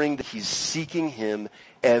 ensuring that he's seeking him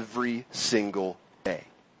every single day.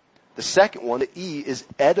 The second one, the E, is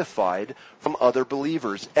edified from other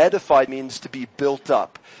believers. Edified means to be built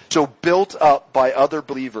up. So built up by other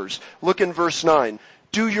believers. Look in verse 9.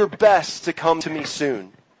 Do your best to come to me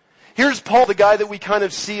soon. Here's Paul, the guy that we kind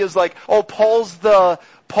of see as like, oh, Paul's the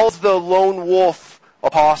lone wolf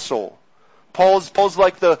apostle. Paul's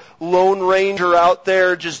like the lone ranger out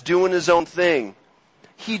there just doing his own thing.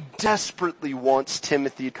 He desperately wants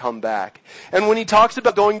Timothy to come back. And when he talks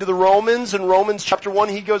about going to the Romans, in Romans chapter 1,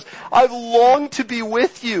 he goes, I've longed to be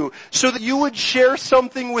with you so that you would share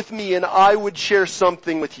something with me and I would share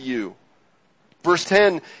something with you. Verse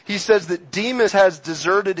 10, he says that Demas has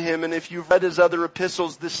deserted him, and if you've read his other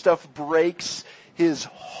epistles, this stuff breaks his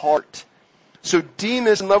heart. So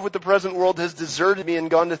Demas, in love with the present world, has deserted me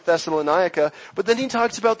and gone to Thessalonica. But then he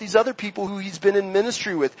talks about these other people who he's been in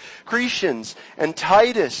ministry with. Crescens and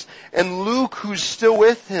Titus and Luke, who's still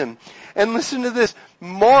with him. And listen to this.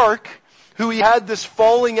 Mark, who he had this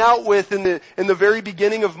falling out with in the very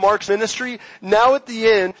beginning of Mark's ministry, now at the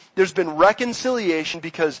end, there's been reconciliation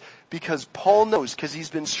because Paul knows, because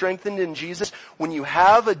he's been strengthened in Jesus, when you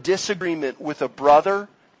have a disagreement with a brother,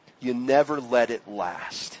 you never let it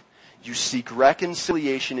last. You seek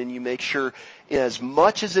reconciliation and you make sure, as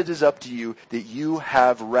much as it is up to you, that you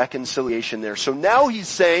have reconciliation there. So now he's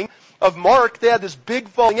saying, of Mark, they had this big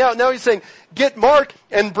falling out. Now he's saying, get Mark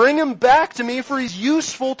and bring him back to me, for he's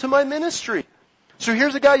useful to my ministry. So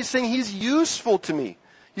here's a guy who's saying he's useful to me.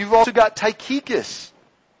 You've also got Tychicus.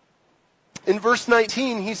 In verse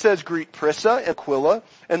 19, he says, greet Prisca and Aquila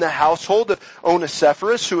and the household of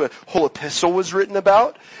Onesiphorus, who a whole epistle was written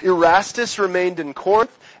about. Erastus remained in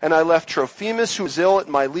Corinth, and I left Trophimus, who was ill at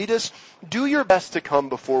Miletus. Do your best to come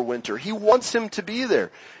before winter. He wants him to be there.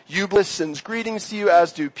 Eubulus sends greetings to you,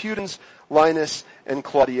 as do Pudens, Linus, and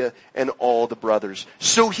Claudia, and all the brothers.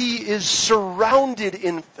 So he is surrounded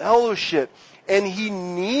in fellowship, and he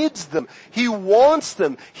needs them. He wants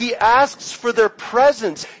them. He asks for their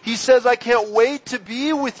presence. He says, I can't wait to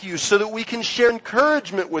be with you so that we can share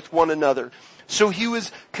encouragement with one another. So he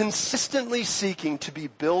was consistently seeking to be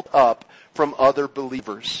built up from other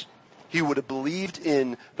believers. He would have believed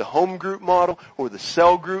in the home group model or the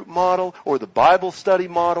cell group model or the Bible study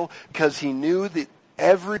model, because he knew that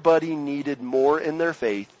everybody needed more in their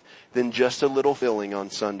faith than just a little filling on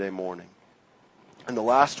Sunday morning. And the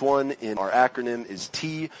last one in our acronym is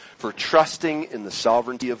T, for trusting in the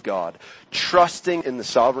sovereignty of God. Trusting in the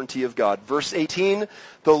sovereignty of God. Verse 18,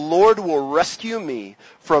 the Lord will rescue me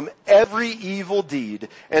from every evil deed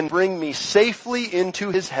and bring me safely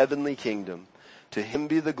into his heavenly kingdom. To him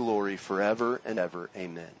be the glory forever and ever.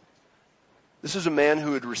 Amen. This is a man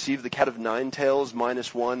who had received the cat of nine tails,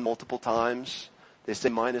 -1, multiple times. They say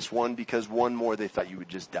 -1 because one more they thought you would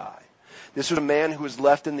just die. This was a man who was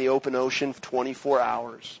left in the open ocean for 24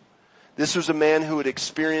 hours. This was a man who had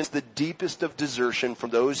experienced the deepest of desertion from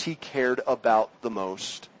those he cared about the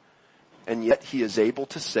most. And yet he is able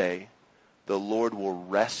to say, the Lord will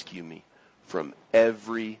rescue me from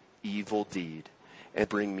every evil deed and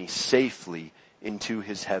bring me safely into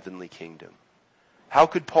his heavenly kingdom. How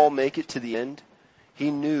could Paul make it to the end?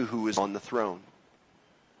 He knew who was on the throne.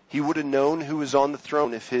 He would have known who was on the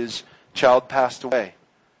throne if his child passed away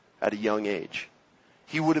at a young age.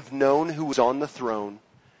 He would have known who was on the throne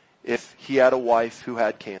if he had a wife who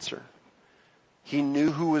had cancer. He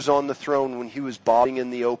knew who was on the throne when he was bobbing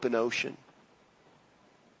in the open ocean.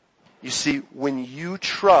 You see, when you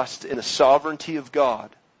trust in the sovereignty of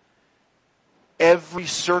God, every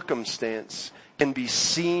circumstance can be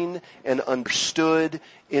seen and understood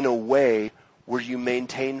in a way where you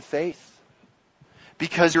maintain faith.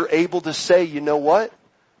 Because you're able to say, you know what?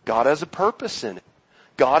 God has a purpose in it.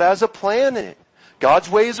 God has a plan in it. God's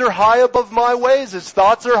ways are high above my ways. His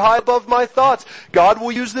thoughts are high above my thoughts. God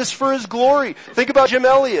will use this for his glory. Think about Jim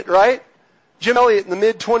Elliot, right? Jim Elliot in the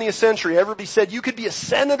mid-20th century, everybody said, you could be a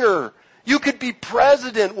senator. You could be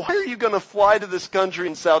president. Why are you going to fly to this country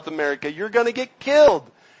in South America? You're going to get killed.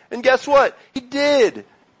 And guess what? He did.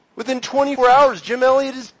 Within 24 hours, Jim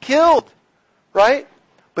Elliot is killed. Right?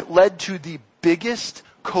 But led to the biggest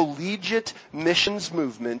collegiate missions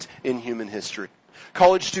movement in human history.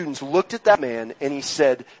 College students looked at that man and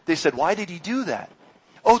they said, why did he do that?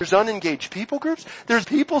 Oh, there's unengaged people groups. There's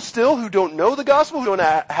people still who don't know the gospel, who don't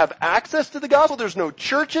have access to the gospel. There's no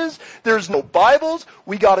churches. There's no Bibles.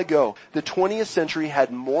 We gotta go. The 20th century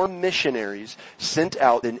had more missionaries sent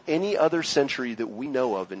out than any other century that we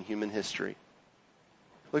know of in human history.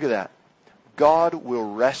 Look at that. God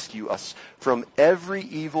will rescue us from every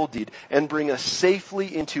evil deed and bring us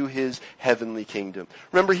safely into his heavenly kingdom.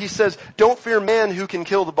 Remember, he says, don't fear man who can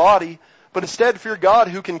kill the body, but instead fear God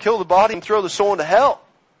who can kill the body and throw the soul into hell.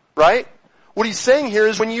 Right? What he's saying here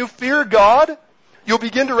is when you fear God, you'll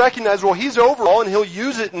begin to recognize, well, he's over all and he'll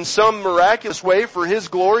use it in some miraculous way for his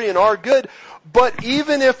glory and our good. But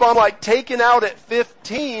even if I'm like taken out at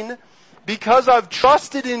 15, because I've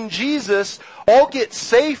trusted in Jesus, I'll get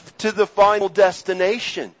safe to the final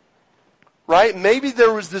destination. Right? Maybe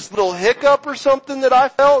there was this little hiccup or something that I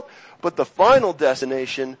felt, but the final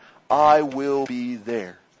destination, I will be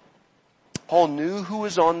there. Paul knew who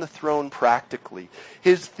was on the throne practically.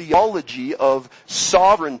 His theology of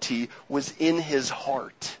sovereignty was in his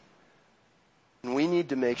heart. And we need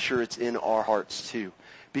to make sure it's in our hearts too.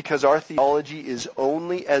 Because our theology is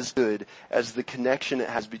only as good as the connection it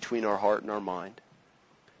has between our heart and our mind.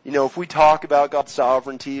 You know, if we talk about God's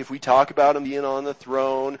sovereignty, if we talk about Him being on the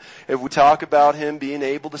throne, if we talk about Him being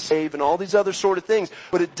able to save and all these other sort of things,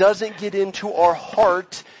 but it doesn't get into our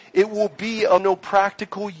heart, it will be of no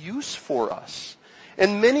practical use for us.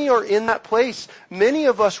 And many are in that place. Many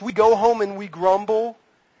of us, we go home and we grumble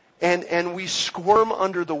and we squirm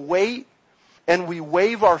under the weight and we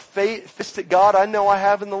wave our fist at God. I know I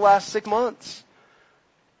have in the last 6 months.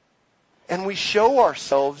 And we show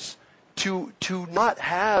ourselves to not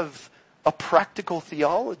have a practical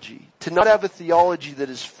theology, to not have a theology that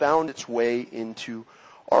has found its way into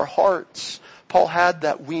our hearts. Paul had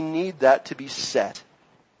that. We need that to be set.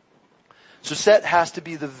 So set has to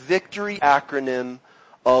be the victory acronym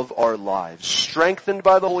of our lives. Strengthened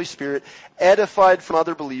by the Holy Spirit, edified from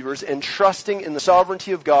other believers, and trusting in the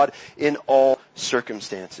sovereignty of God in all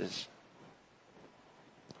circumstances.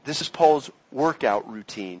 This is Paul's workout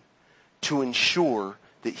routine to ensure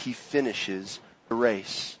that he finishes the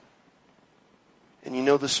race. And you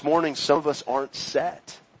know, this morning, some of us aren't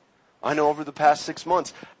set. I know over the past 6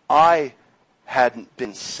 months, I hadn't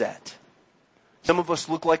been set. Some of us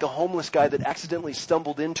look like a homeless guy that accidentally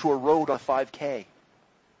stumbled into a road on 5K.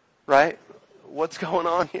 Right? What's going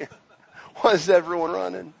on here? Why is everyone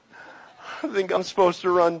running? I think I'm supposed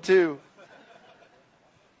to run too.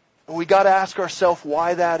 And we got to ask ourselves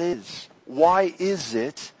why that is. Why is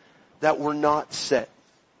it that we're not set?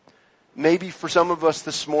 Maybe for some of us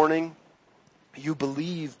this morning, you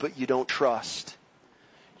believe but you don't trust.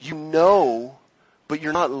 You know, but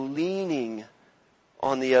you're not leaning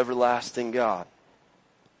on the everlasting God.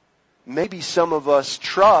 Maybe some of us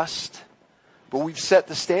trust, but we've set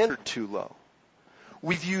the standard too low.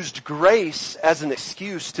 We've used grace as an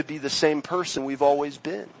excuse to be the same person we've always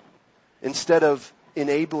been, instead of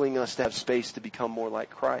enabling us to have space to become more like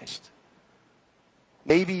Christ.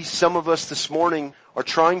 Maybe some of us this morning are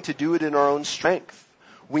trying to do it in our own strength.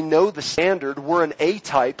 We know the standard. We're an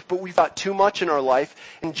A-type, but we've got too much in our life,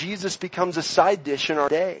 and Jesus becomes a side dish in our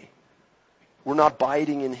day. We're not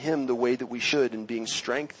abiding in Him the way that we should and being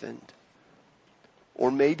strengthened. Or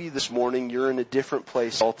maybe this morning you're in a different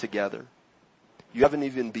place altogether. You haven't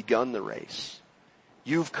even begun the race.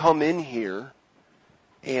 You've come in here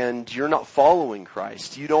and you're not following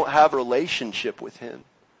Christ. You don't have a relationship with Him.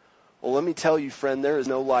 Well, let me tell you, friend, there is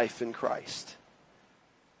no life in Christ.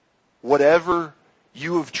 Whatever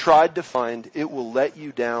you have tried to find, it will let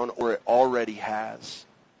you down, or it already has.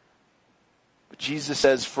 But Jesus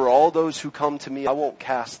says, for all those who come to me, I won't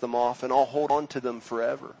cast them off, and I'll hold on to them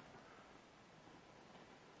forever.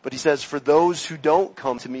 But He says, for those who don't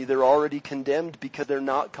come to me, they're already condemned because they're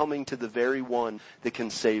not coming to the very one that can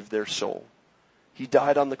save their soul. He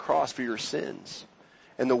died on the cross for your sins.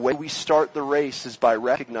 And the way we start the race is by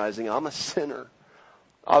recognizing I'm a sinner.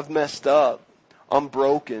 I've messed up. I'm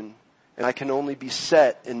broken. And I can only be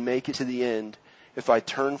set and make it to the end if I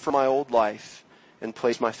turn from my old life and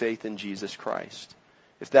place my faith in Jesus Christ.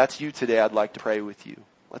 If that's you today, I'd like to pray with you.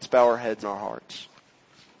 Let's bow our heads and our hearts.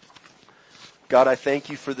 God, I thank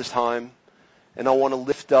you for this time. And I want to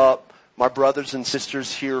lift up my brothers and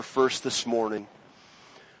sisters here first this morning,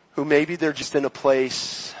 who maybe they're just in a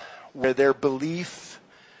place where their belief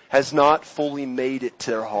has not fully made it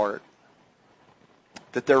to their heart.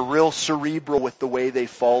 That they're real cerebral with the way they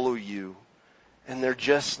follow you. And they're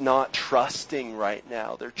just not trusting right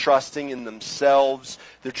now. They're trusting in themselves.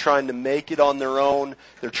 They're trying to make it on their own.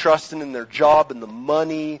 They're trusting in their job and the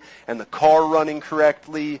money and the car running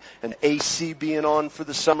correctly and AC being on for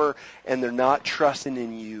the summer. And they're not trusting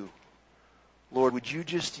in you. Lord, would you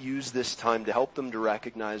just use this time to help them to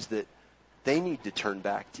recognize that they need to turn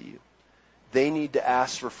back to you. They need to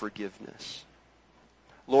ask for forgiveness.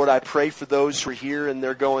 Lord, I pray for those who are here and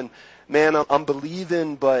they're going, man, I'm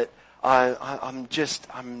believing, but I'm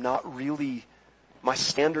not really, my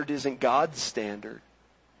standard isn't God's standard.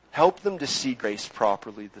 Help them to see grace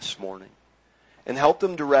properly this morning. And help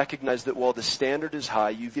them to recognize that while the standard is high,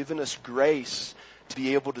 you've given us grace to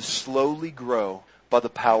be able to slowly grow by the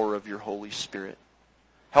power of your Holy Spirit.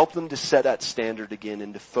 Help them to set that standard again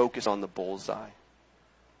and to focus on the bullseye.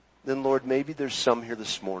 Then, Lord, maybe there's some here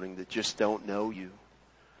this morning that just don't know you.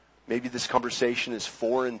 Maybe this conversation is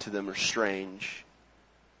foreign to them or strange.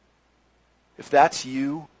 If that's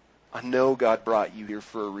you, I know God brought you here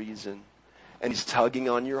for a reason. And He's tugging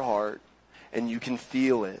on your heart, and you can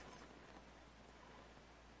feel it.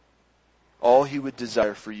 All He would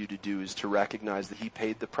desire for you to do is to recognize that He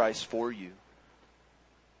paid the price for you.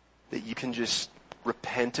 That you can just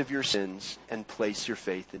repent of your sins and place your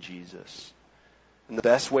faith in Jesus. And the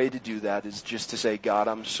best way to do that is just to say, God,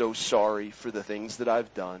 I'm so sorry for the things that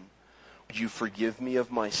I've done. Would you forgive me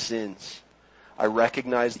of my sins? I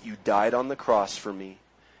recognize that you died on the cross for me,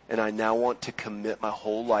 and I now want to commit my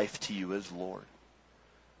whole life to you as Lord.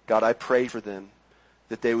 God, I pray for them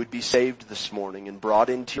that they would be saved this morning and brought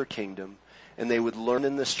into your kingdom, and they would learn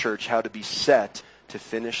in this church how to be set to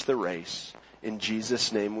finish the race. In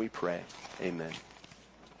Jesus' name we pray. Amen.